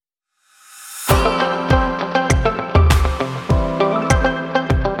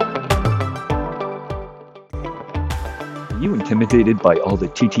Intimidated by all the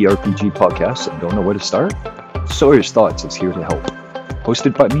TTRPG podcasts and don't know where to start? Sawyer's Thoughts is here to help.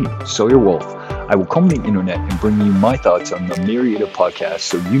 Hosted by me, Sawyer Wolf, I will comb the internet and bring you my thoughts on the myriad of podcasts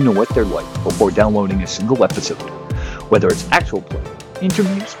so you know what they're like before downloading a single episode. Whether it's actual play,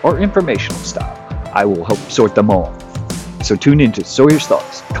 interviews, or informational style, I will help sort them all. So tune in to Sawyer's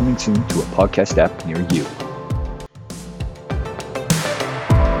Thoughts, coming soon to a podcast app near you.